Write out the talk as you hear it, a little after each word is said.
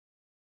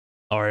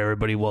All right,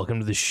 everybody, welcome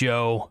to the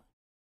show.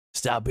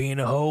 Stop being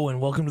a hoe and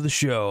welcome to the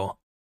show.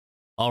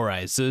 All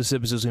right, so this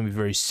episode's gonna be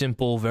very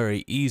simple,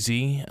 very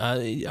easy.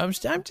 I'm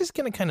just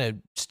gonna kind of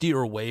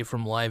steer away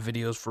from live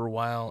videos for a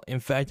while. In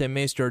fact, I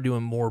may start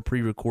doing more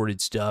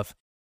pre-recorded stuff.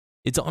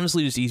 It's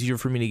honestly just easier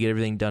for me to get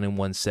everything done in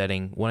one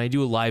setting. When I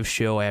do a live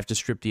show, I have to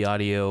strip the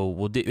audio.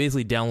 We'll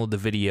basically download the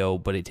video,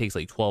 but it takes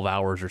like 12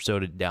 hours or so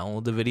to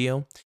download the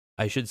video.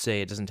 I should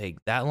say it doesn't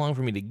take that long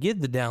for me to get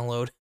the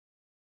download.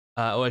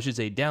 I should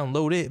say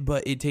download it,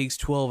 but it takes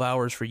 12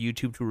 hours for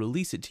YouTube to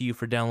release it to you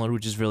for download,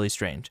 which is really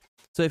strange.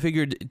 So I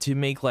figured to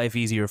make life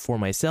easier for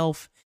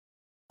myself,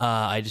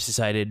 I just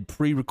decided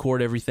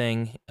pre-record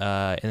everything,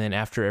 and then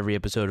after every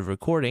episode of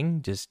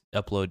recording, just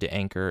upload to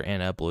Anchor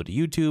and upload to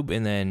YouTube,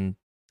 and then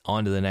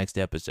on to the next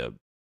episode,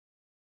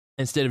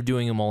 instead of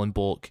doing them all in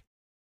bulk.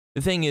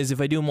 The thing is, if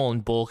I do them all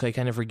in bulk, I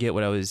kind of forget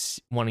what I was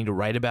wanting to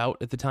write about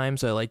at the time,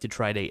 so I like to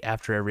try to,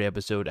 after every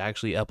episode,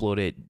 actually upload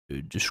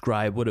it,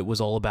 describe what it was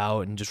all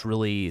about, and just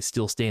really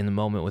still stay in the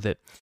moment with it.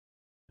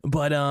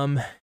 But,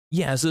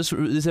 yeah, so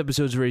this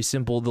episode's very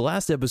simple. The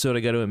last episode,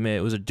 I got to admit,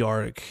 it was a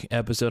dark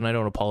episode, and I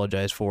don't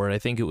apologize for it. I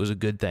think it was a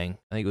good thing.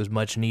 I think it was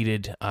much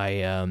needed.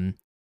 It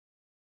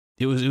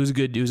was a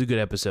good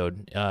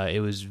episode.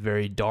 It was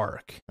very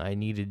dark. I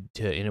needed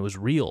to, and it was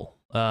real.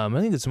 I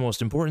think that's the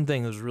most important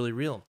thing. It was really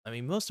real. I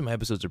mean, most of my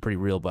episodes are pretty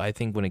real, but I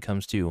think when it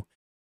comes to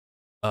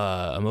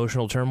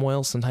emotional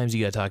turmoil, sometimes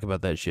you gotta talk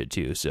about that shit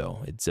too.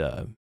 So it's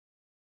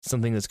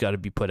something that's got to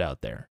be put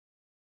out there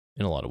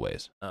in a lot of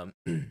ways.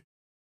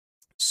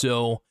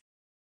 So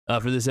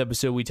for this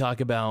episode, we talk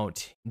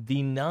about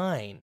the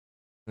 9.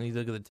 Let me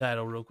look at the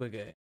title real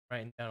quick.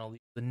 Writing down all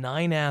the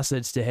 9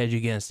 assets to hedge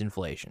against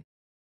inflation.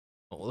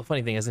 Well, the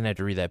funny thing is, I didn't have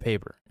to read that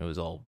paper. It was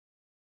all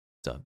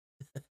so.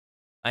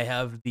 I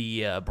have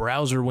the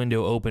browser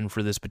window open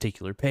for this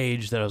particular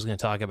page that I was going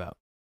to talk about.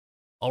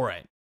 All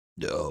right.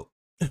 No.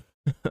 This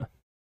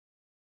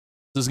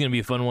is going to be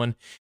a fun one.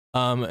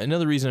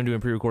 Another reason I'm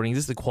doing pre-recording is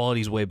just the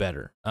quality is way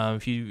better.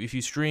 If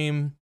you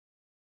stream,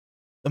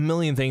 a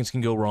million things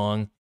can go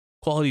wrong.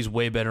 Quality is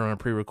way better on a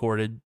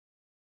pre-recorded.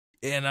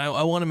 And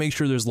I want to make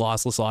sure there's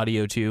lossless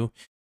audio too.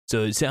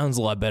 So it sounds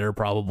a lot better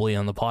probably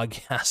on the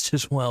podcast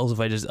as well as if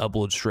I just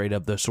upload straight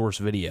up the source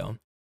video.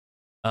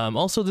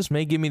 Also, this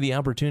may give me the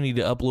opportunity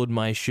to upload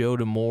my show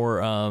to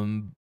more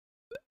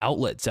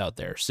outlets out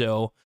there.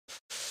 So,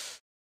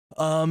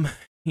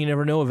 you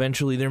never know.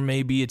 Eventually, there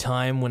may be a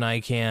time when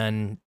I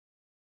can,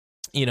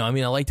 I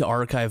like to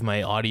archive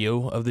my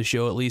audio of the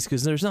show at least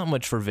because there's not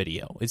much for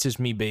video. It's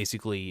just me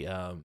basically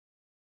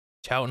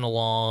shouting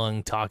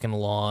along, talking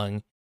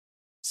along,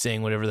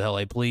 saying whatever the hell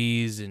I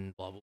please, and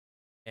blah, blah,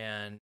 blah.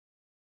 And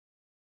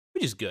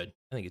which is good.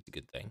 I think it's a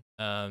good thing.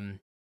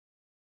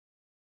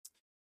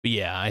 But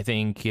yeah, I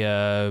think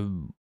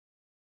trying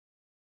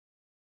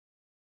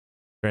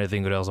to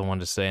think what else I wanted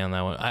to say on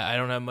that one. I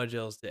don't have much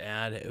else to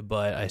add,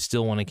 but I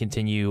still want to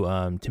continue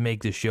to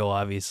make the show,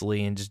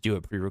 obviously, and just do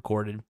it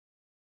pre-recorded.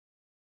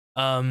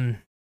 Okay,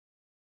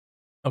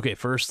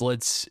 first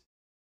let's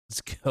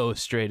go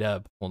straight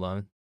up. Hold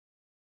on.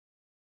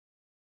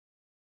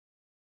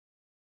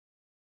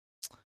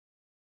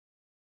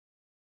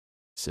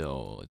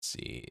 So let's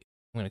see.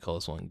 I'm gonna call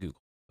this one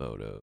Google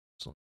Photos.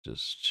 So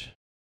just.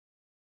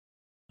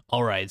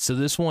 All right, so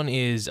this one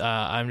is,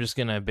 I'm just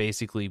going to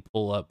basically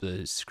pull up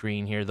the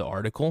screen here, the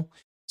article.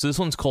 So this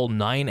one's called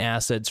 9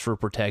 Assets for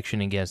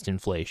Protection Against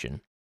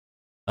Inflation.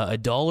 A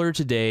dollar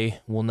today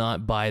will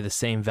not buy the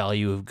same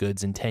value of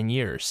goods in 10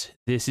 years.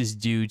 This is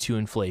due to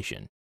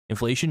inflation.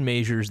 Inflation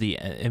measures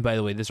and by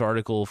the way, this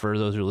article, for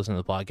those who are listening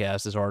to the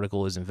podcast, this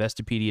article is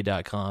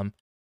Investopedia.com.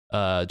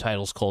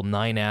 Title's called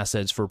 9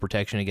 Assets for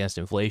Protection Against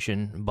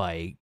Inflation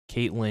by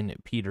Caitlin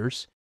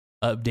Peters.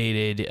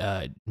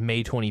 Updated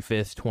May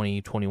 25th,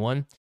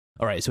 2021.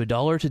 All right, so a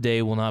dollar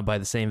today will not buy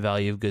the same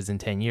value of goods in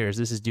 10 years.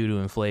 This is due to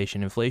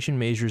inflation. Inflation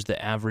measures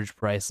the average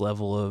price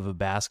level of a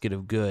basket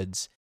of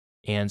goods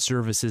and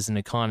services in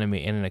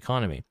an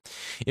economy.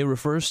 It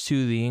refers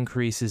to the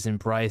increases in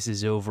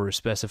prices over a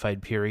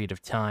specified period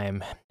of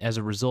time. As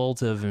a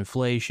result of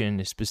inflation,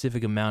 a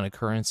specific amount of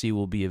currency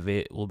will be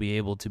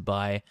able to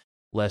buy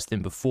less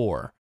than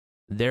before.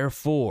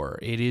 Therefore,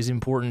 it is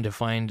important to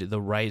find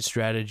the right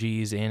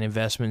strategies and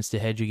investments to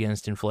hedge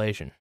against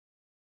inflation.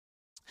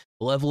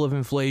 The level of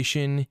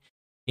inflation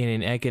in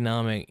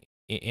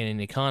an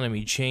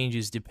economy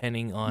changes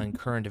depending on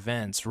current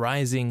events.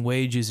 Rising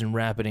wages and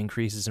rapid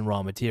increases in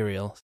raw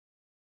materials,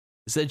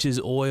 such as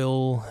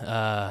oil,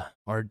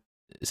 are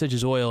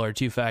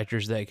 2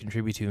 factors that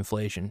contribute to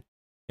inflation.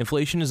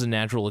 Inflation is a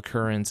natural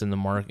occurrence in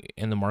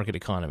the market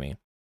economy.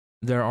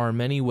 There are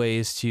many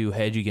ways to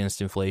hedge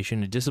against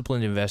inflation. A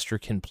disciplined investor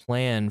can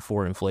plan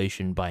for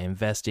inflation by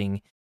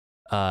investing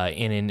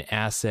in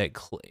asset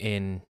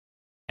classes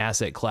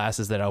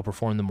that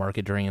outperform the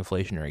market during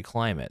inflationary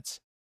climates.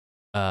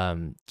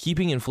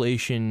 Keeping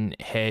inflation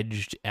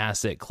hedged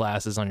asset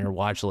classes on your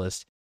watch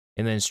list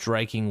and then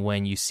striking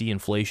when you see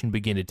inflation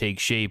begin to take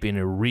shape in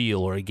a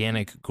real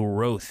organic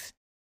growth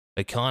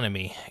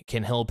economy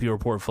can help your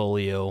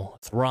portfolio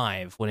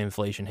thrive when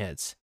inflation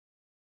hits.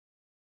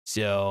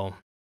 So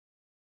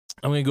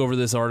I'm going to go over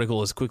this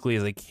article as quickly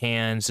as I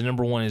can. So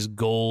number one is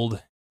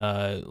gold.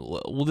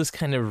 We'll just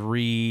kind of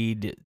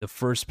read the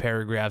first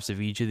paragraphs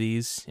of each of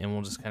these, and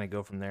we'll just kind of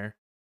go from there.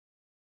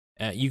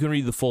 You can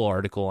read the full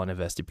article on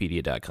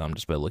Investopedia.com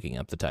just by looking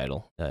up the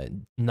title.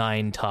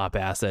 9 top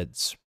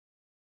assets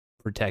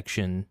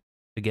protection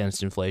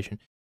against inflation.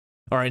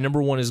 All right,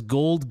 number one is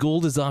gold.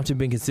 Gold has often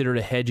been considered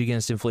a hedge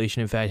against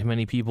inflation. In fact,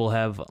 many people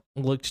have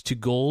looked to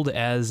gold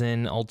as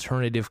an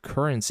alternative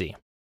currency,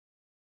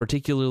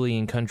 particularly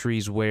in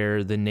countries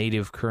where the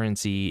native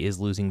currency is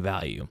losing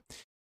value.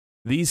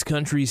 These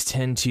countries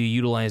tend to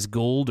utilize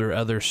gold or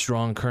other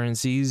strong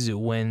currencies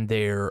when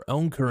their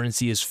own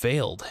currency has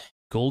failed.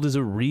 Gold is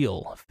a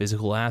real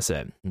physical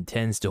asset and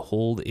tends to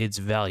hold its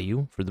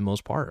value for the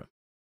most part.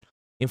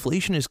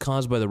 Inflation is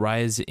caused by the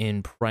rise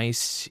in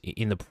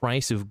the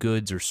price of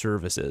goods or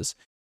services.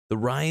 The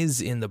rise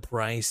in the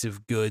price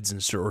of goods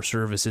or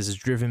services is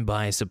driven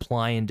by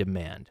supply and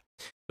demand.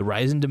 The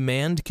rise in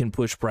demand can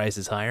push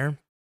prices higher,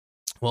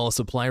 while a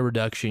supply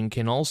reduction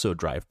can also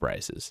drive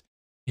prices.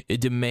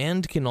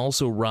 Demand can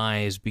also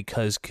rise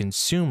because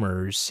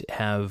consumers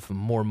have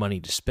more money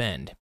to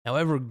spend.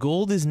 However,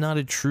 gold is not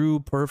a true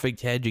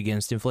perfect hedge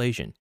against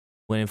inflation.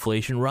 When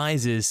inflation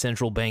rises,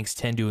 central banks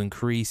tend to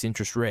increase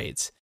interest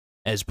rates.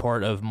 As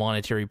part of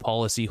monetary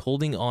policy,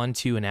 holding on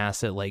to an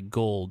asset like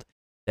gold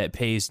that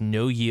pays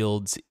no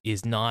yields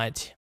is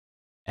not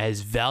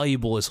as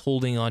valuable as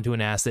holding on to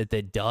an asset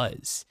that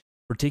does,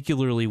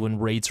 particularly when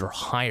rates are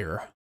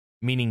higher,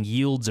 meaning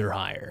yields are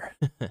higher.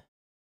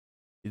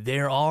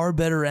 There are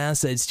better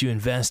assets to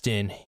invest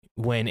in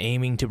when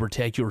aiming to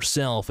protect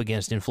yourself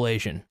against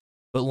inflation.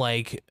 But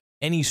like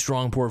any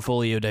strong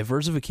portfolio,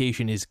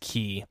 diversification is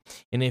key.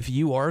 And if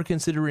you are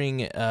considering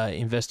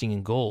investing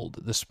in gold,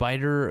 the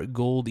Spider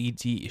Gold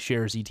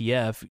Shares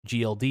ETF,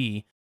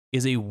 GLD,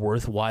 is a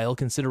worthwhile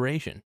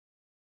consideration.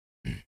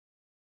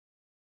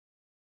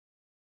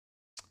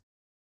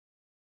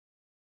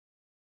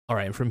 All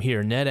right, from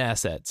here, net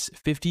assets,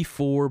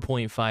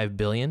 $54.5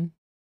 billion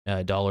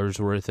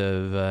worth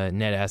of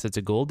net assets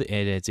of gold,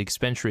 and its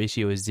expense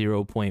ratio is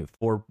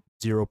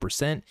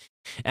 0.40%.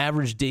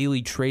 Average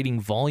daily trading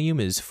volume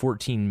is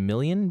 14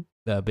 million,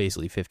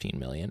 basically 15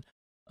 million.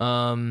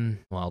 Well,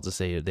 I'll just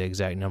say the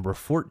exact number,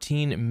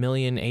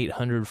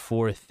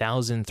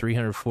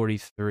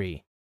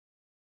 14,804,343.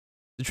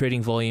 The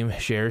trading volume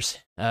shares.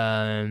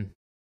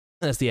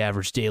 That's the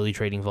average daily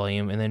trading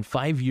volume. And then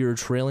 5-year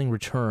trailing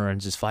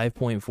returns is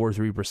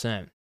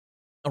 5.43%.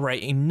 All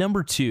right, in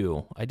number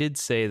 2, I did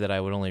say that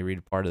I would only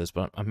read part of this,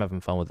 but I'm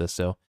having fun with this,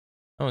 so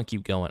I want to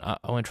keep going. I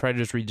want to try to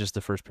just read just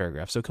the first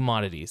paragraph. So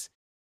commodities.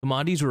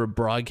 Commodities are a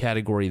broad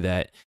category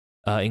that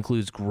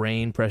includes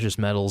grain, precious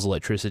metals,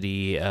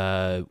 electricity,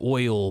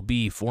 oil,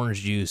 beef,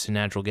 orange juice, and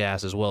natural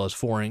gas, as well as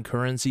foreign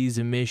currencies,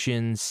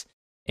 emissions,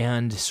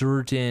 and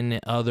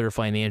certain other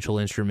financial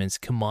instruments.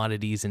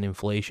 Commodities and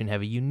inflation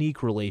have a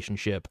unique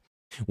relationship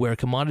where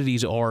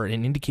commodities are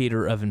an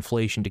indicator of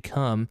inflation to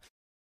come.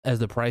 As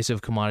the price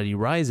of commodity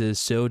rises,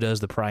 so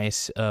does the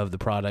price of the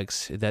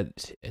products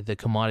that the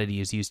commodity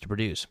is used to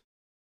produce.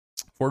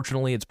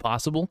 Fortunately, it's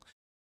possible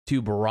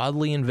to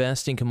broadly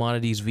invest in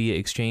commodities via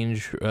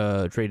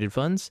exchange-traded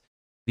funds.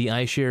 The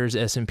iShares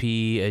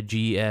S&P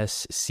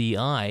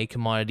GSCI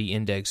Commodity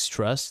Index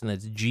Trust, and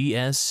that's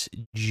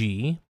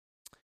GSG,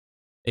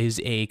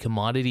 is a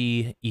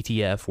commodity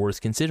ETF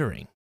worth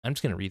considering. I'm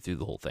just going to read through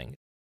the whole thing.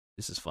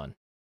 This is fun.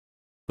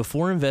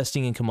 Before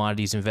investing in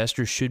commodities,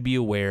 investors should be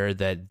aware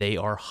that they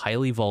are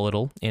highly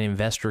volatile, and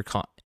investor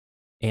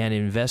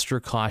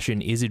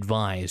caution is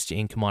advised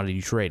in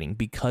commodity trading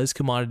because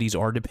commodities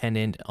are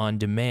dependent on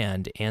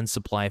demand and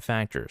supply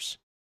factors.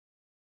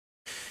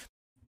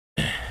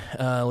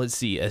 Let's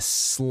see. A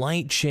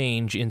slight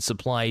change in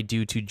supply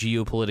due to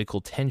geopolitical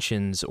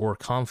tensions or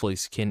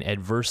conflicts can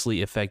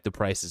adversely affect the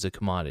prices of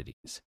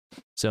commodities.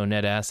 So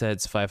net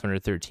assets,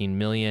 $513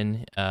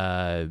 million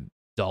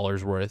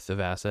worth of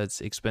assets.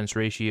 Expense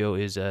ratio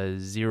is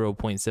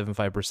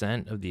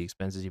 0.75% of the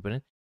expenses you put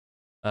in.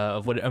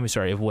 Of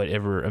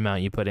whatever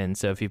amount you put in.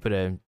 So if you put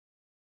like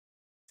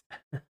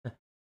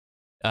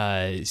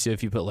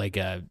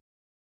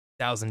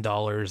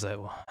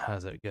 $1,000, how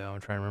does that go? I'm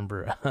trying to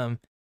remember.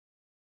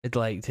 It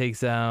like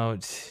takes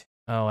out,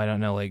 I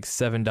don't know, like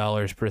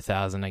 $7 per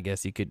thousand. I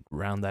guess you could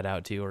round that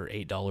out to, or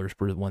 $8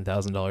 per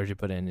 $1,000 you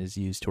put in is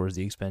used towards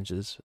the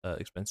expenses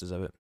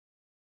of it.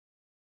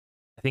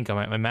 I think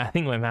my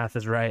math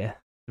is right. It's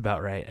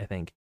about right, I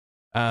think.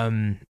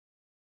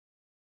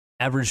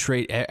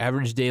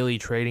 Average daily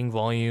trading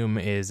volume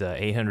is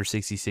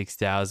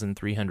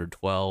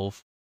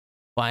 866,312.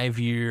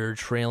 5-year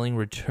trailing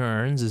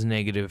returns is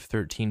negative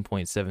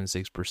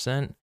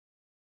 13.76%.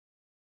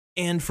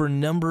 And for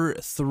number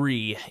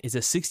 3 is a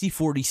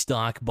 60-40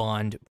 stock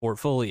bond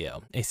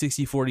portfolio. A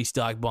 60-40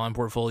 stock bond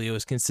portfolio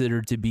is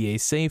considered to be a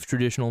safe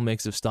traditional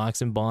mix of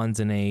stocks and bonds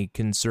in a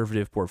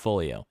conservative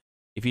portfolio.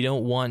 If you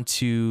don't want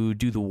to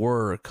do the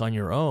work on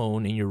your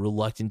own and you're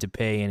reluctant to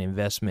pay an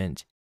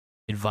investment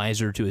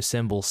advisor to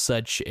assemble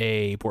such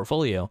a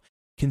portfolio,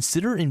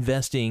 consider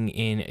investing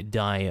in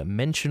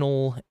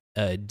Dimensional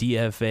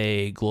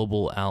DFA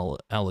Global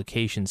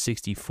Allocation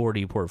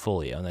 60/40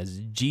 portfolio, and that's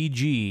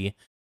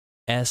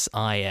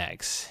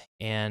GGSIX.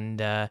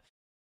 And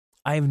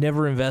I've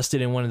never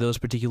invested in one of those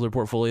particular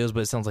portfolios, but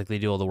it sounds like they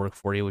do all the work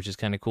for you, which is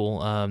kind of cool.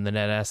 The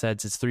net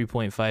assets, it's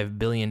 $3.5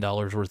 billion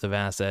worth of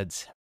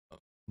assets,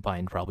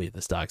 buying probably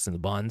the stocks and the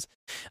bonds.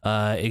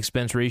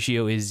 Expense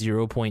ratio is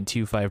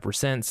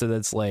 0.25%, so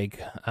that's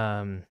like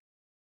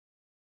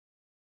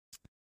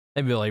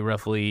maybe like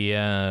roughly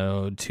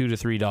 $2 to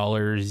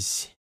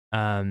 $3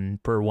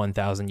 per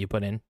 1,000 you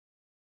put in.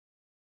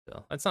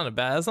 So that's not a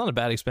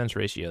bad expense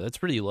ratio. That's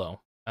pretty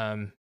low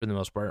for the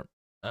most part.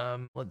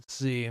 Let's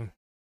see.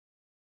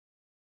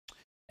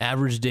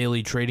 Average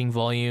daily trading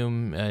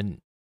volume,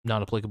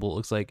 not applicable, it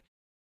looks like.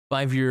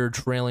 5-year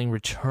trailing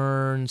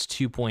returns,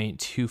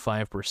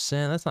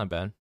 2.25%. That's not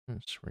bad.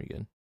 That's pretty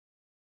good.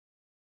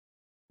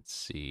 Let's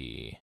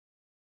see.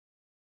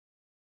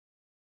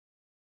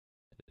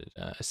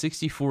 A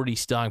 60/40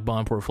 stock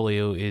bond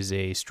portfolio is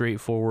a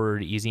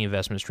straightforward, easy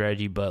investment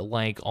strategy, but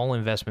like all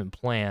investment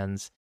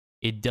plans,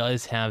 it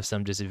does have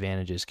some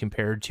disadvantages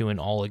compared to an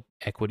all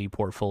equity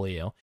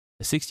portfolio.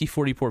 A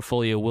 60/40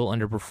 portfolio will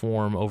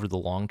underperform over the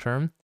long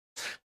term.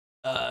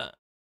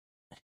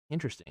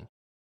 Interesting.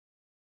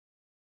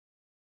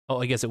 Oh,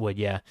 I guess it would,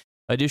 yeah.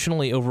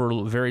 Additionally,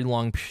 over very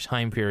long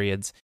time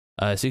periods,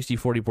 a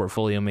 60/40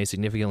 portfolio may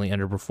significantly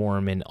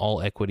underperform an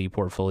all equity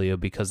portfolio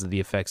because of the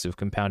effects of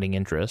compounding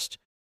interest.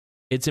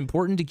 It's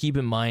important to keep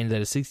in mind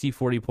that a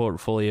 60/40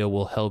 portfolio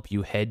will help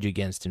you hedge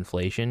against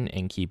inflation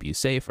and keep you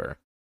safer,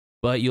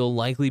 but you'll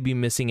likely be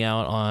missing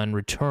out on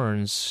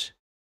returns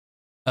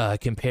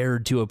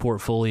compared to a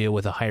portfolio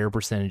with a higher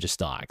percentage of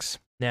stocks.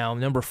 Now,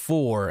 number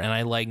 4, and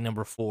I like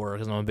number 4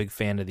 because I'm a big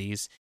fan of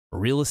these,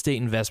 real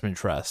estate investment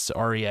trusts,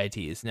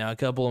 REITs. Now, a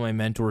couple of my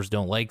mentors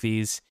don't like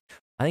these.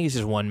 I think it's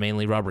just one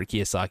mainly. Robert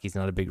Kiyosaki's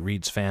not a big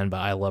REITs fan, but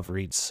I love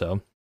REITs,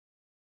 so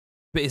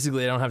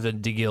basically I don't have to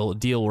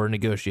deal or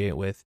negotiate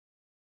with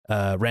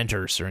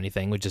renters or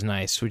anything, which is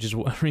nice, which is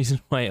one reason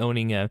why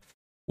owning a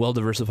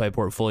well-diversified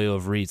portfolio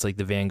of REITs like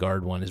the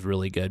Vanguard one is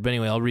really good. But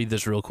anyway, I'll read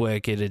this real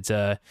quick. It's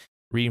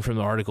reading from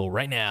the article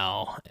right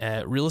now.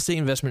 Real estate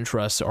investment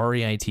trusts,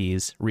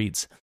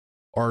 REITs,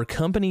 are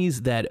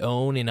companies that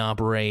own and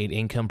operate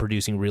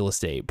income-producing real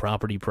estate.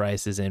 Property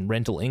prices and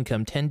rental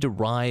income tend to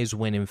rise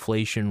when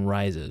inflation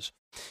rises.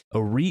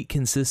 A REIT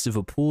consists of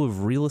a pool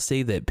of real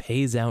estate that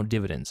pays out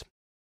dividends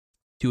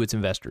to its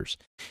investors.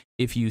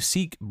 If you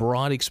seek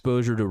broad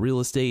exposure to real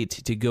estate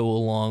to go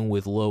along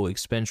with low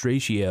expense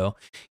ratio,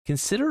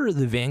 consider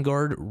the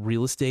Vanguard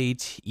Real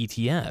Estate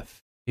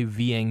ETF,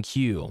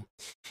 VNQ.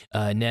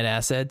 Net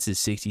assets is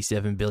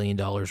 $67 billion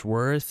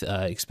worth.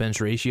 Expense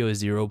ratio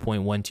is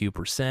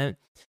 0.12%.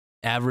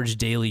 Average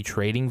daily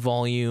trading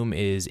volume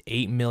is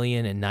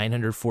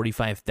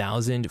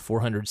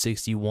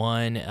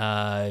 8,945,461.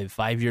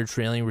 5-year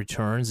trailing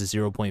returns is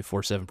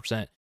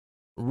 0.47%.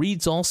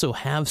 REITs also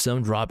have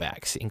some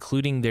drawbacks,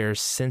 including their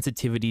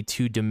sensitivity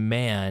to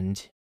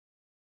demand.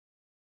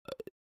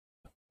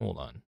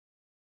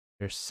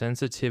 Their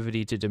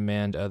sensitivity to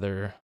demand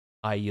other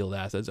high-yield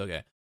assets.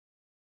 Okay.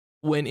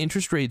 When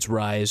interest rates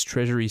rise,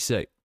 treasury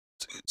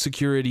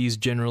securities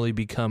generally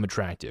become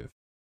attractive.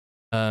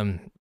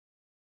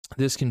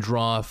 This can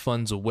draw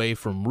funds away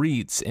from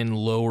REITs and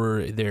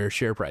lower their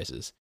share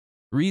prices.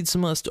 REITs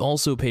must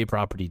also pay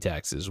property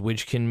taxes,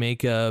 which can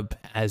make up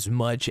as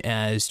much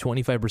as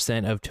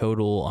 25% of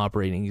total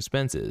operating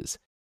expenses.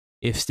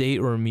 If state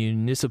or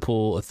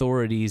municipal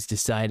authorities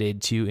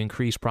decided to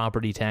increase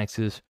property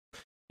taxes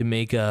to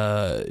make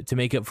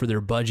up for their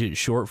budget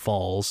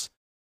shortfalls,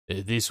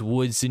 this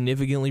would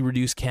significantly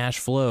reduce cash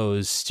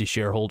flows to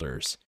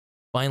shareholders.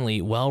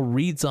 Finally, while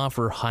REITs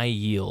offer high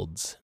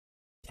yields,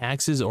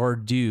 taxes are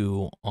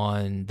due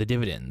on the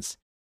dividends.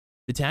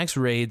 The tax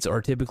rates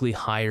are typically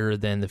higher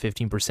than the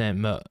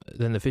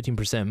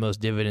 15% most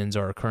dividends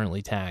are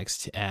currently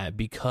taxed at,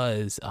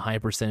 because a high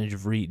percentage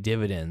of REIT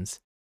dividends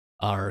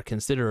are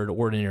considered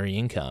ordinary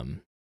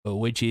income,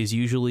 which is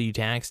usually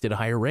taxed at a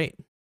higher rate.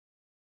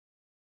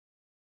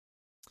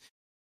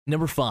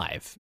 Number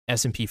 5,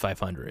 S&P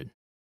 500.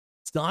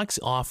 Stocks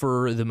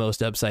offer the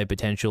most upside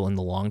potential in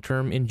the long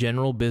term. In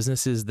general,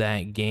 businesses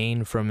that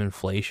gain from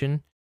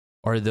inflation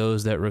are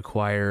those that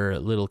require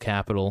little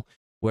capital,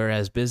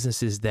 whereas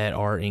businesses that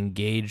are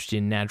engaged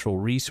in natural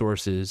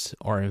resources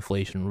are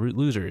inflation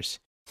losers.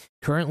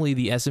 Currently,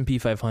 the S&P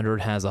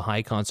 500 has a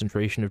high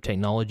concentration of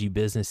technology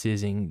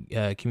businesses and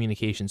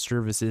communication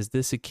services.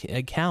 They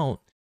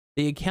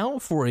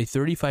account for a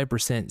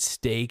 35%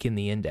 stake in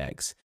the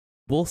index.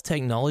 Both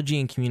technology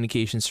and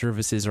communication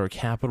services are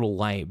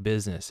capital-light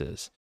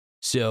businesses,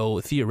 so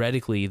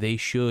theoretically, they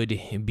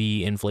should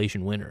be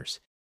inflation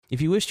winners.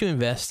 If you wish to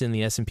invest in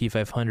the S&P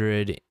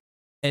 500,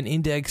 an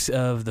index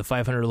of the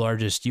 500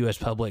 largest U.S.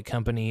 public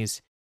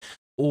companies,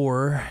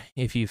 or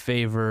if you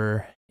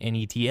favor an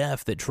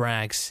ETF that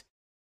tracks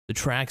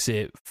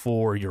it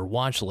for your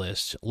watch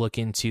list, look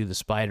into the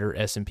SPDR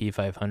S&P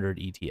 500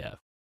 ETF.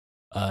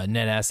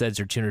 Net assets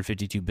are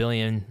 $252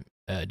 billion.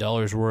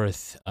 dollars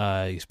worth.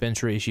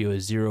 Expense ratio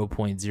is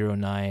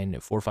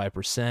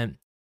 0.0945%.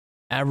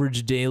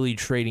 Average daily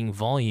trading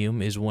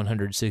volume is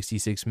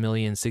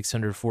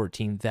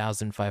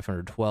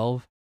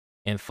 166,614,512,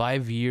 and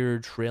 5-year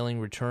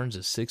trailing returns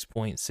is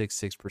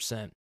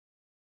 6.66%.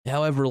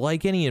 However,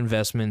 like any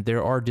investment,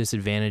 there are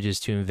disadvantages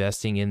to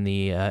investing in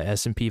the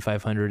S&P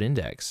 500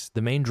 index.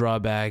 The main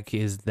drawback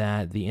is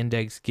that the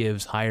index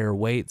gives higher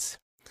weights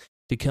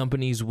to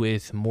companies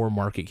with more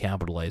market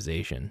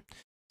capitalization.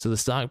 So the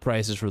stock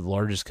prices for the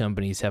largest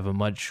companies have a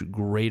much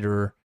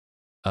greater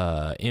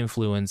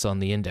influence on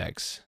the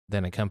index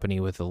than a company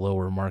with a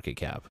lower market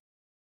cap.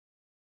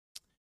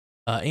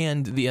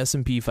 And the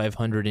S&P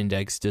 500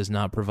 index does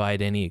not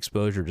provide any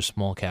exposure to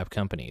small cap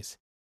companies,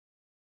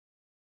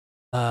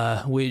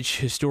 which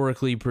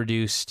historically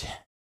produced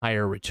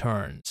higher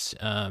returns.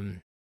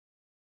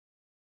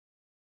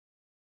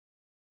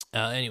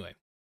 Anyway,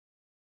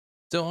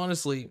 so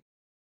honestly,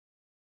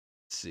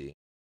 let's see.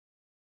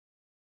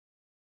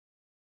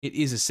 It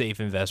is a safe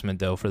investment,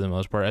 though, for the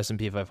most part.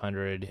 S&P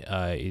 500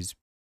 is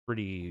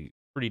pretty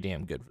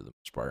damn good for the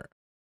most part.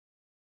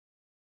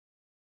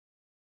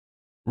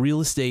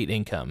 Real estate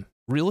income.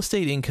 Real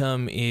estate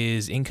income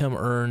is income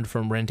earned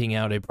from renting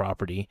out a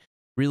property.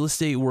 Real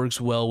estate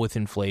works well with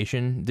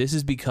inflation. This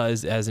is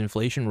because as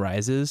inflation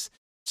rises,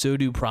 so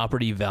do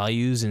property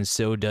values, and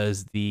so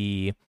does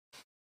the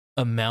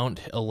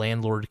amount a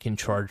landlord can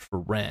charge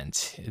for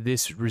rent.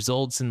 This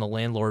results in the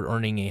landlord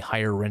earning a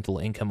higher rental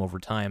income over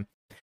time.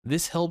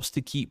 This helps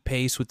to keep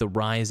pace with the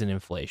rise in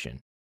inflation.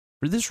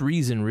 For this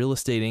reason, real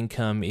estate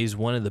income is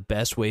one of the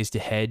best ways to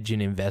hedge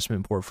an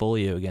investment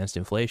portfolio against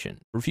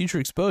inflation. For future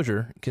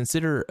exposure,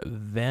 consider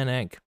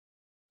VanEck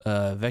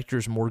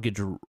Vector's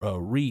Mortgage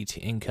REIT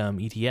Income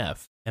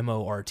ETF,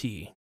 MORT.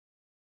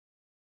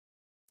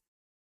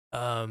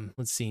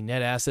 Let's see,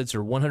 net assets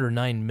are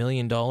 $109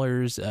 million.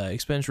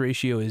 Expense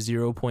ratio is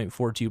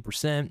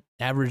 0.42%.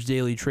 Average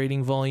daily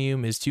trading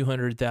volume is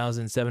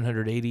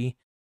 200,780.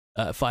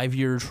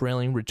 5-year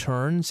trailing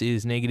returns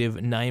is negative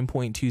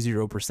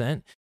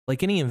 9.20%.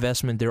 Like any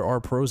investment, there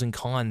are pros and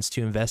cons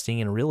to investing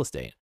in real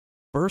estate.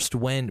 First,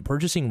 when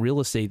purchasing real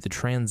estate, the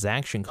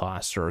transaction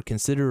costs are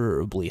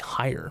considerably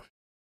higher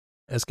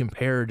as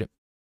compared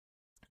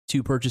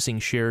to purchasing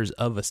shares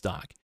of a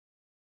stock.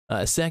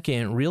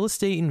 Second, real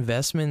estate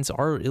investments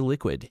are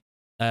illiquid,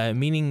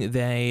 meaning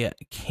they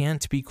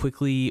can't be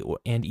quickly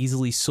and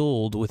easily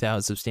sold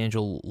without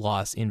substantial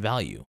loss in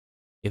value.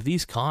 If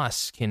these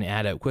costs can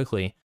add up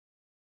quickly,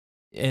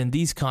 And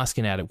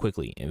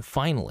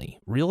finally,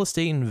 real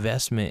estate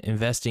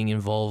investing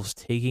involves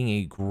taking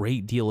a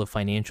great deal of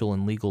financial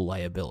and legal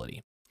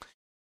liability.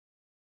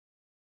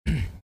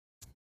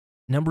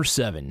 Number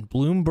 7,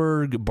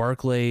 Bloomberg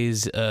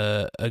Barclays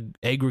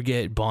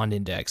Aggregate Bond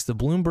Index. The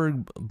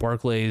Bloomberg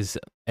Barclays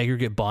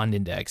Aggregate Bond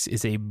Index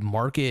is a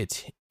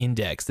market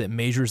index that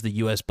measures the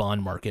U.S.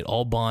 bond market.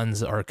 All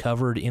bonds are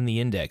covered in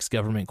the index: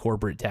 government,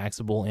 corporate,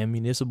 taxable, and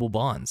municipal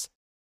bonds.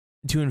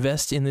 To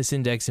invest in this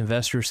index,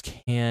 investors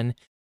can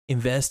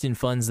invest in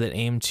funds that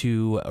aim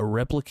to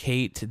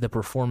replicate the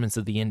performance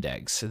of the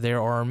index.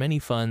 There are many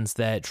funds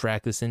that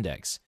track this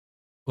index,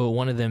 well,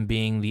 one of them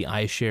being the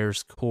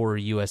iShares Core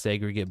U.S.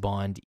 Aggregate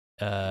Bond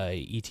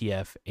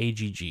ETF,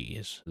 AGG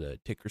is the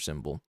ticker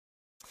symbol.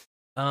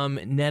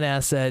 Net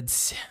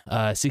assets,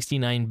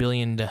 $69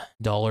 billion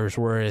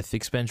worth.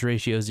 Expense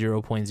ratio,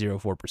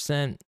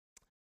 0.04%.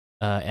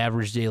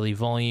 Average daily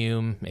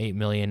volume,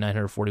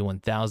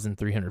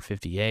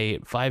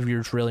 8,941,358.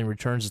 5-year trailing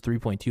returns is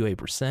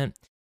 3.28%.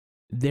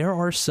 There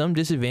are some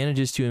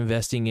disadvantages to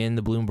investing in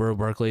the Bloomberg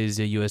Barclays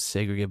U.S.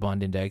 Aggregate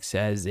Bond Index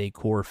as a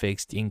core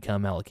fixed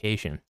income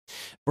allocation.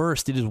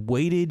 First, it is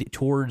weighted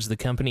towards the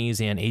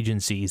companies and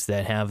agencies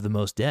that have the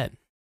most debt.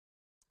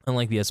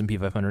 Unlike the S&P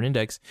 500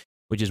 index,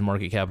 which is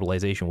market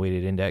capitalization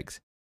weighted index,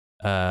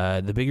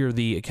 the bigger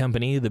the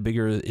company, the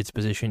bigger its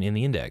position in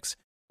the index.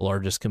 The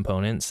largest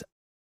components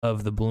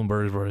of the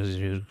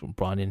Bloomberg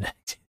Bond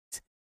Index,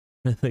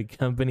 the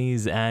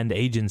companies and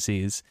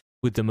agencies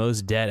with the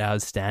most debt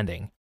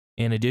outstanding.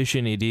 In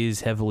addition, it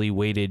is heavily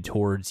weighted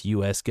towards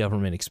U.S.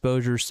 government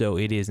exposure, so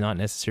it is not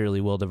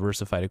necessarily well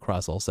diversified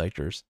across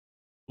sectors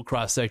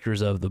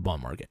of the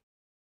bond market.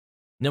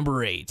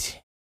 Number 8,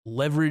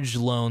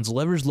 leveraged loans.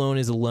 Leveraged loan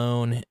is a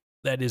loan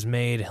that is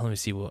made. Let me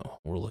see what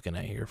we're looking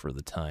at here for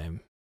the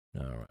time.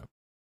 All right.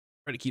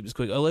 Try to keep this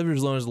quick. A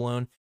leveraged loan is a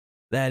loan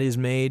that is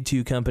made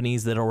to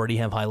companies that already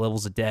have high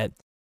levels of debt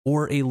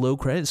or a low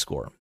credit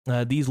score.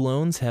 These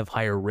loans have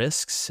higher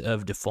risks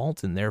of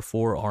default and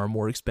therefore are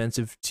more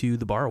expensive to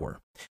the borrower.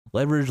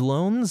 Leveraged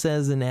loans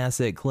as an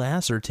asset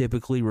class are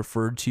typically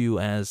referred to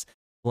as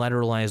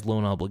collateralized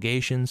loan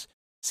obligations,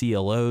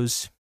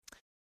 CLOs.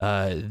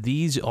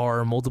 These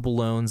are multiple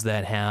loans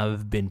that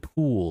have been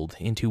pooled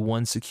into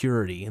one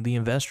security. The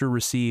investor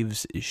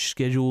receives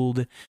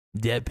scheduled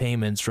debt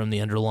payments from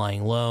the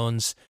underlying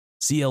loans.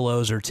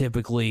 CLOs are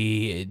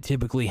typically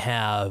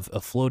have a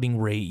floating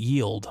rate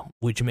yield,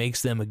 which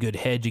makes them a good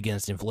hedge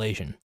against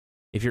inflation.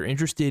 If you're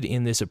interested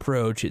in this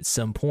approach at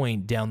some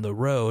point down the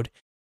road,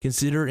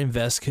 Consider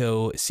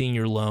Invesco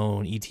Senior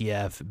Loan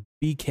ETF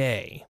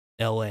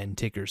BKLN,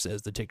 ticker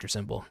says the ticker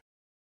symbol.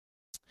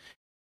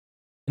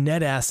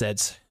 Net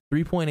assets,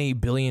 $3.8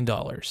 billion.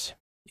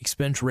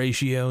 Expense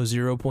ratio,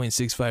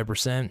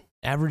 0.65%.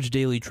 Average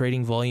daily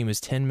trading volume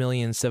is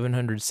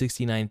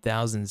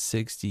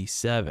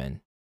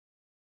 10,769,067.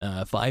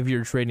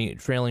 5-year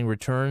trailing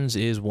returns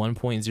is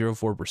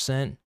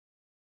 1.04%.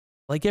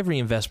 Like every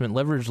investment,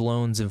 leveraged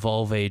loans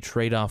involve a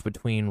trade-off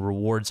between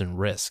rewards and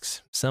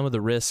risks. Some of the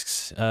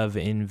risks of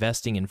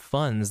investing in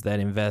funds that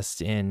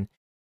invest in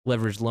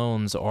leveraged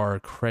loans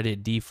are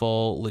credit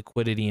default,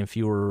 liquidity, and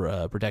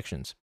fewer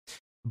protections.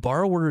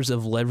 Borrowers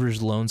of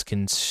leveraged loans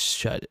can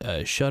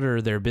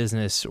shutter their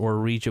business or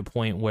reach a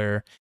point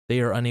where they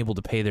are unable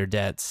to pay their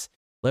debts.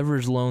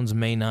 Leveraged loans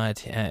may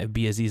not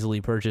be as easily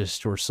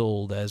purchased or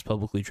sold as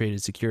publicly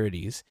traded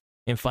securities.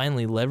 And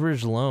finally,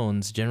 leveraged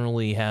loans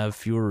generally have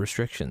fewer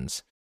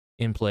restrictions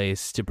in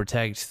place to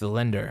protect the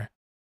lender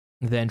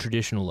than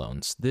traditional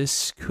loans.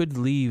 This could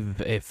leave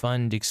a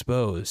fund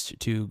exposed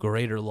to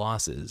greater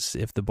losses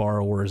if the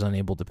borrower is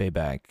unable to pay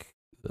back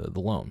the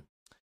loan.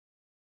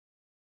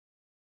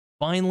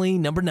 Finally,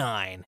 number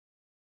 9,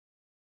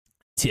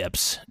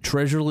 TIPS.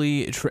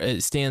 Treasury is an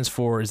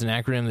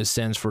acronym that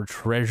stands for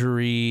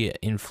Treasury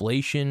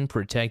Inflation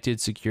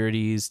Protected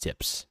Securities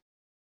TIPS.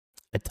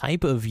 A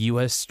type of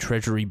U.S.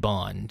 Treasury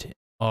bond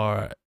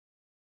are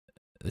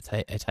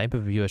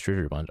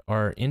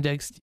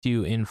indexed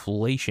to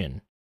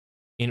inflation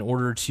in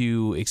order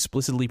to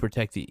explicitly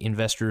protect the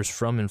investors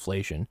from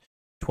inflation.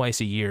 Twice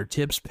a year,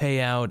 TIPS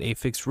pay out a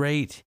fixed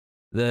rate.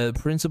 The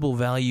principal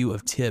value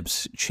of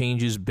TIPS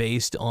changes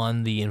based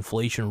on the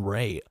inflation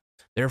rate.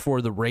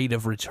 Therefore, the rate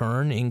of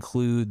return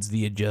includes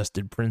the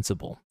adjusted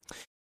principal.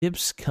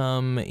 TIPS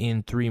come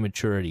in 3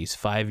 maturities: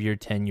 5-year,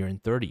 10-year,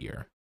 and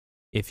 30-year.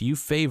 If you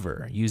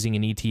favor using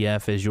an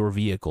ETF as your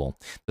vehicle,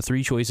 the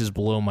 3 choices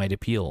below might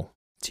appeal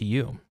to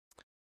you.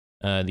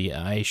 The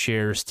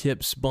iShares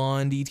TIPS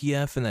Bond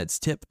ETF, and that's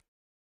TIP.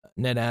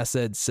 Net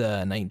assets,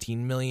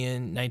 19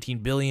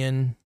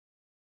 billion.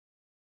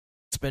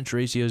 Expense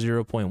ratio,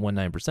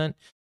 0.19%.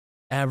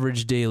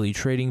 Average daily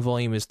trading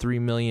volume is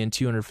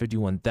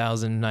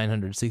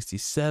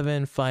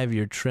 3,251,967.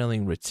 5-year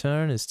trailing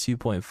return is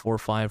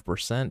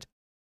 2.45%.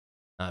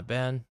 Not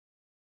bad.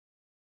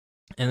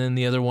 And then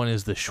the other one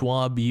is the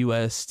Schwab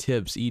US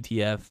TIPS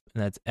ETF,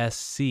 and that's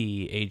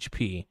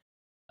SCHP.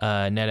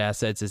 Net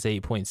assets is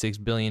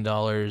 $8.6 billion.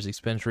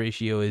 Expense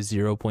ratio is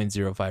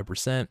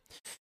 0.05%.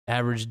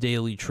 Average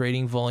daily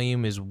trading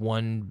volume is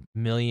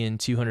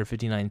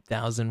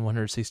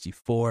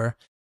 1,259,164.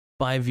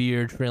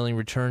 5-year trailing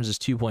returns is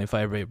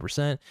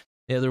 2.58%.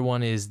 The other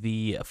one is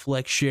the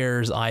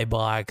FlexShares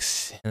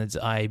iBox, and it's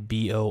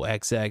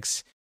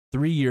IBOXX.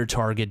 3-year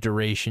target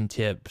duration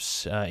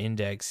TIPS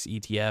index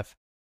ETF.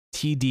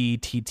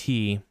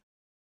 TDTT.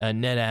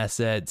 Net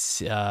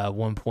assets,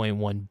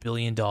 $1.1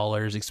 billion.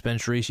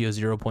 Expense ratio,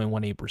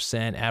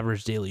 0.18%.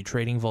 Average daily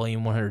trading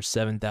volume,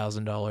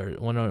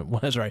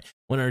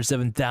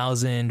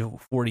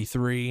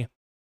 107,043.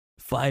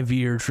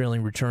 5-year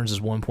trailing returns is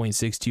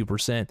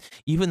 1.62%.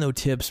 Even though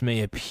TIPS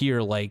may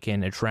appear like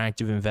an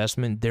attractive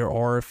investment, there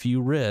are a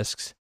few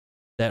risks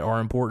that are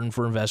important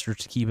for investors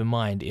to keep in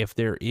mind. If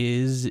there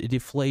is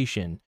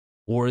deflation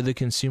or the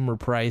consumer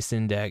price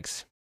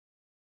index,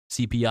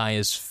 CPI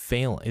is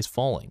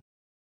falling,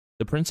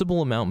 the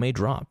principal amount may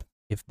drop.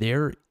 If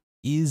there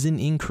is an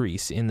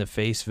increase in the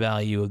face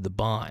value of the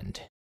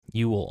bond,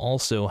 you will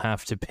also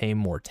have to pay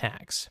more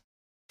tax.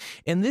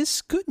 And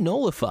this could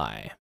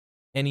nullify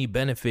any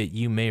benefit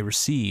you may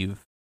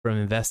receive from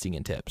investing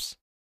in TIPS.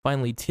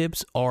 Finally,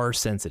 TIPS are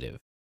sensitive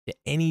to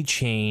any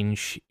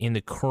change in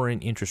the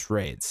current interest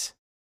rates.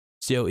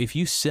 So if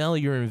you sell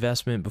your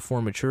investment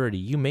before maturity,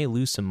 you may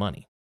lose some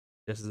money.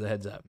 Just as a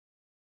heads up.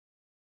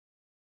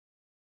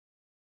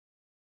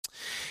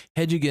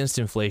 Hedge against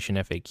inflation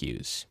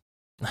FAQs.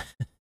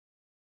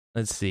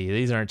 Let's see.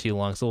 These aren't too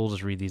long, so we'll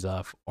just read these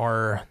off.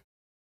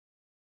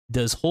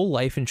 Does whole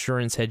life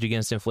insurance hedge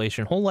against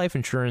inflation? Whole life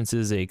insurance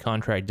is a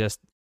contract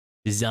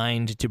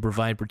designed to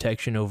provide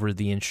protection over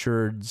the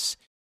insured's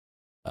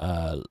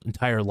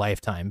entire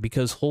lifetime.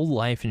 Because whole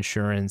life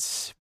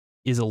insurance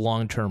is a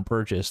long-term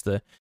purchase,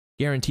 the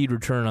guaranteed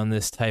return on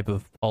this type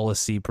of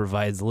policy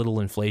provides little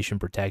inflation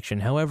protection.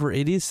 However,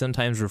 it is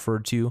sometimes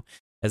referred to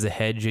as a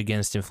hedge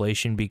against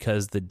inflation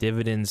because the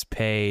dividends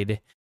paid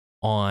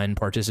on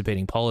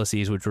participating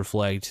policies, which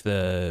reflect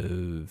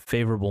the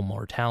favorable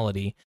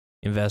mortality,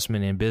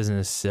 investment, and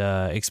business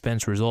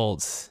expense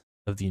results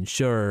of the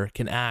insurer,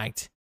 can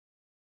act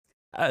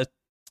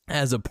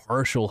as a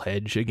partial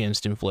hedge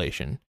against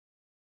inflation.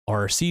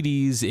 Are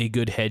CDs a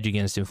good hedge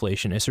against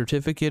inflation? A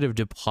certificate of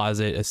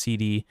deposit, a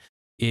CD,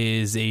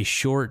 is a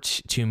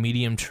short to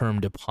medium term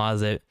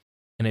deposit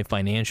in a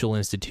financial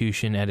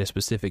institution at a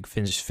specific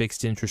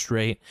fixed interest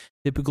rate.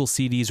 Typical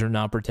CDs are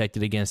not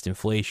protected against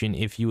inflation.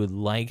 If you would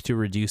like to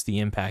reduce the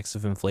impacts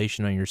of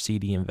inflation on your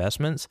CD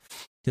investments,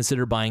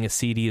 consider buying a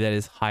CD that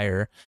is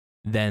higher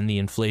than the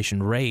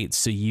inflation rate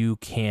so you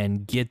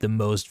can get the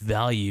most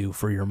value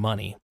for your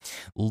money.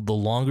 The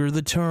longer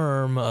the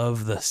term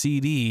of the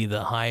CD,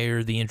 the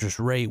higher the interest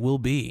rate will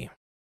be.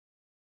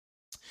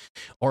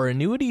 Are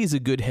annuities a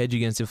good hedge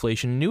against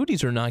inflation?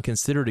 Annuities are not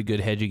considered a good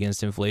hedge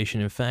against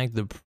inflation. In fact,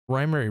 the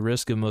primary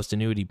risk of most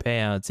annuity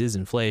payouts is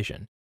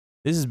inflation.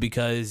 This is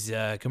because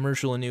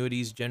commercial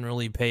annuities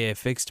generally pay a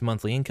fixed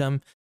monthly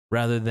income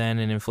rather than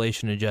an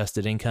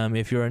inflation-adjusted income.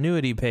 If your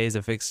annuity pays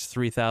a fixed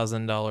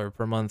 $3,000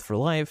 per month for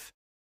life,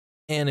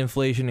 and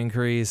inflation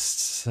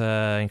increases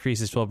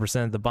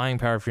 12%, the buying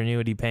power for your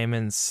annuity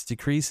payments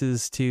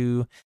decreases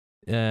to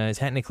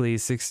technically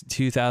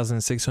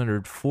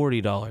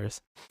 $2,640.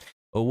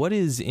 But what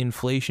is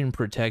inflation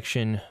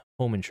protection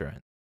home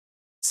insurance?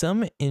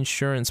 Some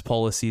insurance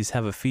policies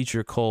have a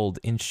feature called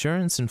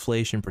insurance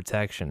inflation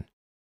protection,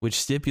 which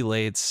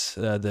stipulates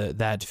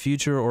that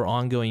future or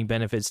ongoing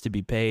benefits to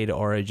be paid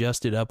are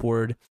adjusted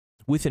upward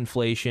with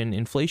inflation.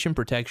 Inflation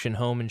protection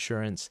home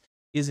insurance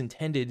is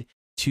intended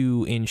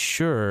to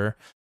ensure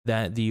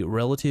that the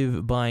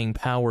relative buying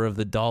power of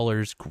the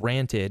dollars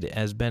granted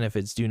as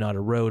benefits do not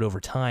erode over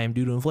time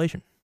due to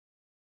inflation.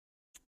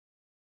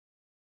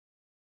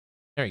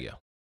 There you go.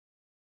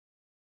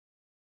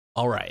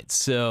 All right,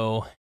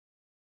 so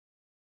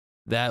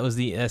that's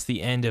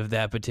the end of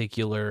that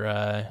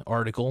particular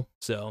article.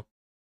 So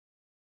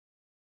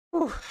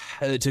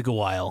it took a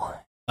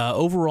while.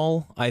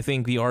 Overall, I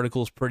think the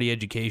article is pretty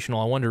educational.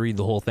 I wanted to read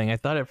the whole thing. I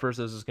thought at first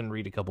I was just going to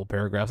read a couple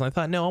paragraphs, and I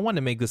thought, no, I want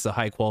to make this a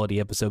high quality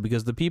episode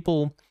because the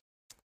people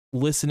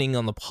listening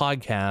on the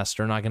podcast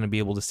are not going to be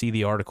able to see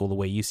the article the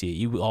way you see it.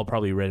 You all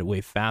probably read it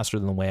way faster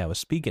than the way I was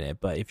speaking it,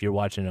 but if you're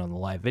watching it on the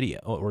live video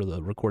or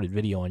the recorded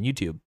video on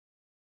YouTube.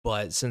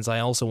 But since I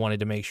also wanted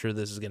to make sure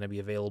this is going to be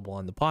available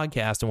on the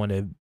podcast, I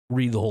wanted to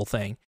read the whole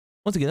thing.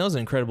 Once again, that was an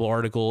incredible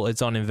article.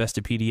 It's on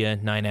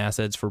Investopedia, 9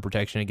 assets for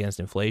protection against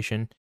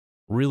inflation.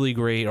 Really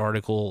great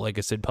article, like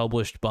I said,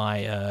 published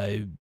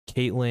by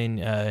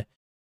Caitlin,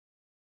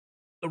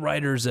 the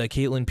writers,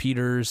 Caitlin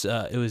Peters.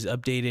 It was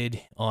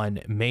updated on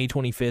May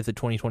 25th of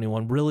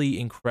 2021. Really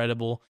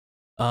incredible.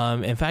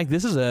 In fact,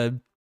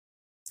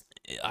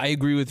 I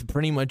agree with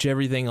pretty much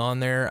everything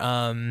on there.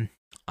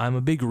 I'm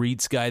a big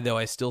REITs guy, though.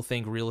 I still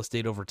think real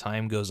estate over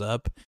time goes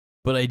up.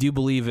 But I do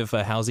believe if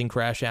a housing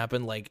crash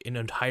happened, like an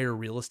entire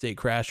real estate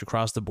crash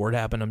across the board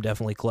happened, I'm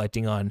definitely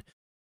collecting on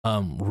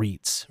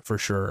REITs for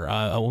sure.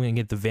 I'm going to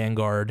get the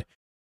Vanguard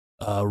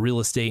Real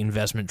Estate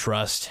Investment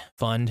Trust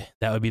Fund.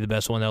 That would be the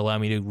best one that allow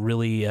me to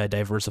really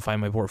diversify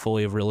my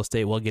portfolio of real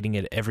estate while getting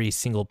at every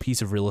single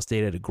piece of real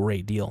estate at a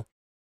great deal.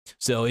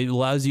 So it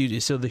allows you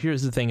to,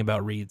 here's the thing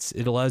about REITs.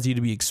 It allows you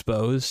to be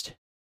exposed,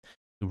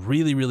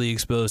 really, really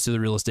exposed to the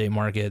real estate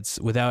markets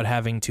without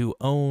having to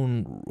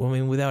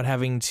without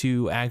having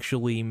to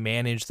actually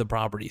manage the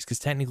properties, because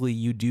technically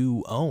you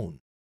do own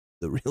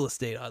the real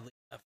estate, oddly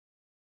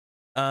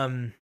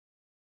enough.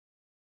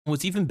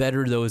 What's even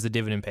better, though, is the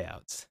dividend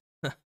payouts.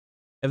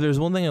 If there's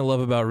one thing I love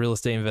about real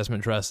estate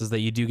investment trusts is that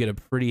you do get a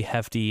pretty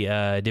hefty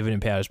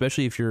dividend payout,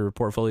 especially if your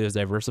portfolio is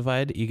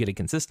diversified. You get a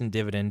consistent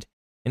dividend,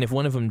 and if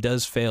one of them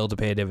does fail to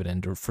pay a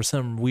dividend or for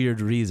some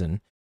weird reason,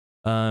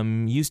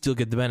 you still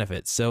get the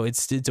benefits. So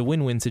it's a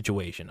win-win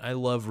situation. I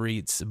love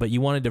REITs, but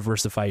you want to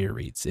diversify your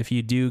REITs. If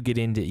you do get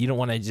into, you don't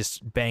want to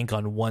just bank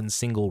on one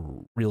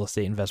single real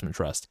estate investment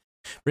trust.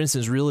 For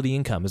instance, Realty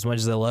Income, as much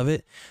as I love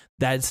it,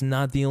 that's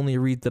not the only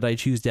REIT that I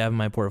choose to have in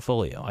my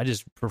portfolio. I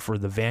just prefer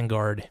the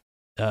Vanguard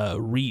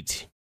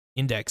REIT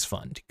index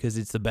fund because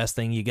it's the best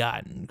thing you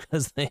got,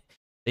 because they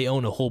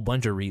own a whole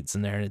bunch of REITs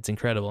in there, and it's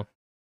incredible.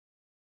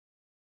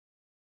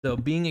 So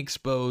being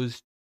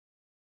exposed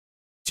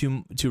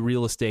to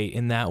real estate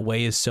in that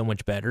way is so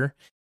much better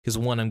because,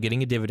 one, I'm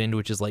getting a dividend,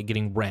 which is like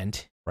getting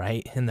rent,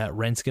 right? And that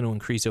rent's going to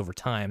increase over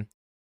time.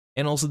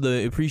 And also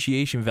the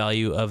appreciation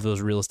value of those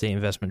real estate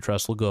investment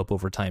trusts will go up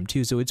over time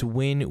too. So it's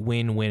win,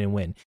 win, win, and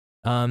win.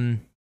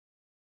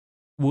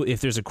 Well, if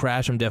there's a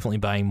crash, I'm definitely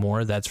buying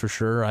more. That's for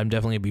sure. I'm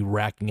definitely going to be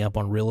racking up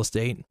on real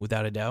estate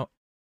without a doubt.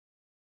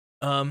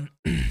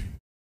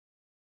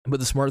 But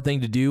the smart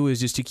thing to do is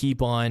just to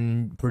keep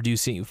on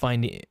producing,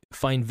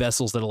 find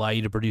vessels that allow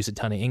you to produce a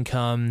ton of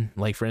income.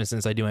 Like, for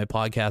instance, I do my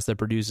podcast that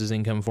produces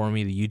income for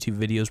me. The YouTube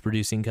videos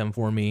produce income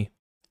for me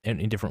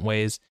in different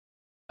ways.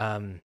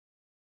 But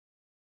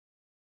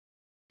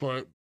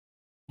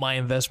my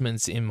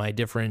investments in my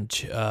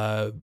different,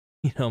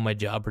 my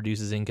job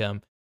produces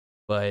income.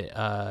 But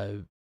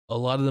a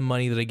lot of the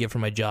money that I get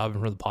from my job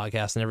and from the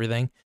podcast and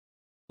everything,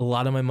 a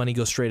lot of my money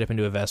goes straight up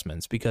into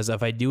investments, because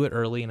if I do it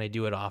early and I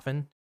do it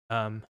often,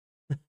 there's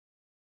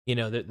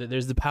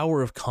the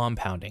power of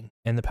compounding,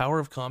 and the power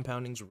of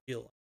compounding is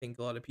real. I think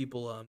a lot of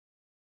people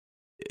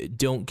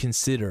don't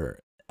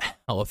consider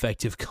how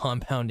effective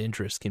compound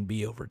interest can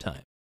be over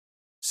time.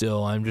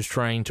 So I'm just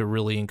trying to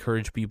really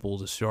encourage people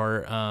to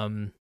start,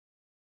 the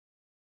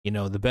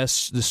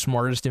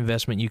smartest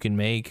investment you can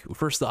make,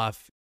 first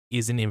off,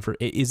 is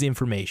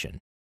information.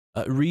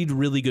 Read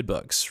really good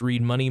books.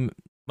 Read Money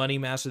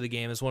Master the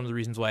Game. Is one of the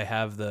reasons why I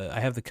have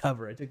the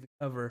cover. I took the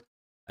cover.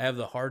 I have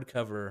the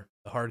hardcover,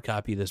 the hard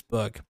copy of this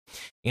book,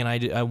 and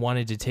I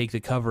wanted to take the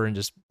cover and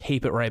just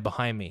tape it right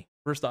behind me.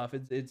 First off,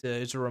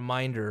 it's a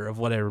reminder of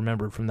what I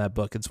remembered from that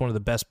book. It's one of the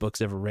best books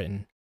ever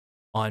written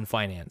on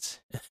finance.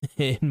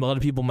 And a lot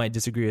of people might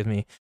disagree with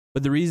me,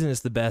 but the reason it's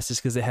the best is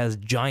because it has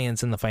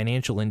giants in the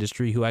financial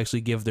industry who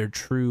actually give their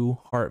true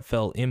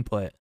heartfelt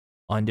input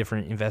on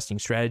different investing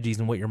strategies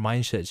and what your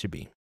mindset should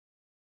be.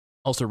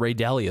 Also, Ray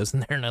Dalio's in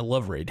there, and I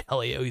love Ray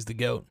Dalio. He's the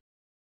GOAT.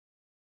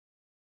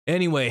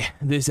 Anyway,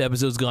 this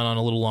episode's gone on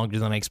a little longer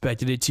than I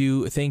expected it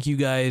to. Thank you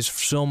guys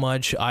so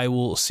much. I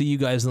will see you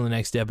guys in the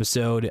next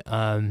episode.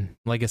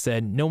 Like I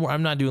said, no more.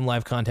 I'm not doing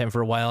live content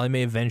for a while. I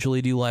may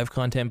eventually do live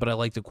content, but I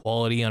like the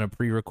quality on a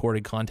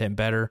pre-recorded content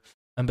better.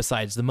 And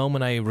besides, the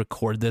moment I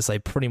record this, I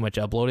pretty much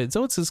upload it,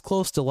 so it's as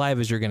close to live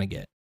as you're gonna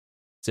get.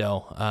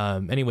 So,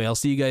 anyway, I'll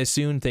see you guys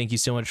soon. Thank you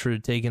so much for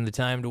taking the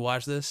time to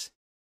watch this.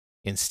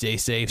 And stay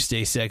safe,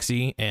 stay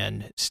sexy,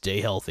 and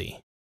stay healthy.